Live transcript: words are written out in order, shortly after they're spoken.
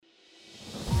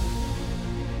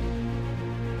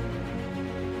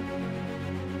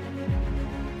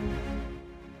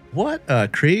What a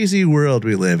crazy world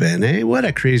we live in, eh? What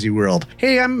a crazy world.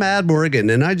 Hey, I'm Mad Morgan,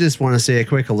 and I just want to say a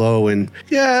quick hello and,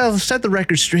 I'll set the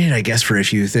record straight, I guess, for a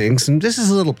few things. And this is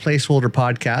a little placeholder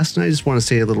podcast, and I just want to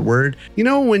say a little word. You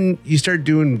know, when you start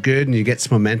doing good and you get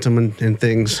some momentum and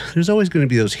things, there's always going to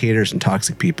be those haters and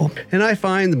toxic people. And I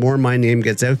find the more my name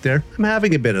gets out there, I'm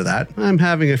having a bit of that. I'm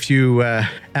having a few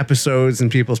episodes in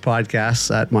people's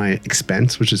podcasts at my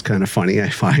expense, which is kind of funny, I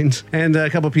find. And a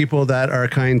couple people that are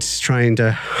trying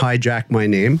to hijack my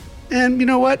name. And you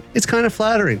know what? It's kind of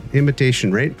flattering.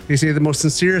 Imitation, right? They say the most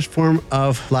sincerest form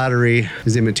of flattery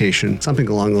is imitation. Something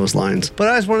along those lines. But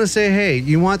I just want to say, hey,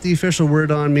 you want the official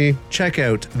word on me? Check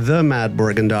out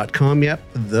themadmorgan.com.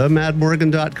 Yep,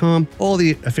 themadmorgan.com. All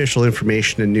the official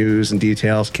information and news and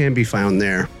details can be found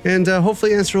there. And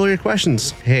hopefully answer all your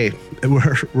questions. Hey,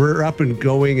 we're up and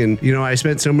going. And, I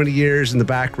spent so many years in the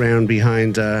background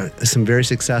behind some very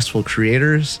successful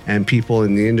creators and people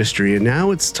in the industry. And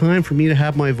now it's time for me to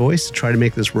have my voice to try to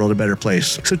make this world a better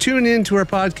place. So tune in to our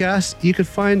podcast. You can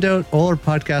find out all our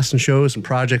podcasts and shows and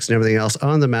projects and everything else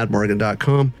on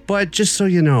themadmorgan.com. But just so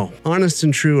you know, honest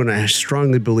and true, and I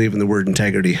strongly believe in the word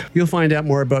integrity. You'll find out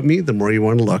more about me the more you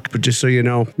want to look. But just so you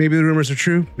know, maybe the rumors are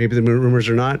true, maybe the rumors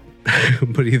are not.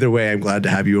 But either way, I'm glad to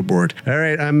have you aboard. All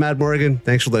right, I'm Mad Morgan.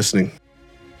 Thanks for listening.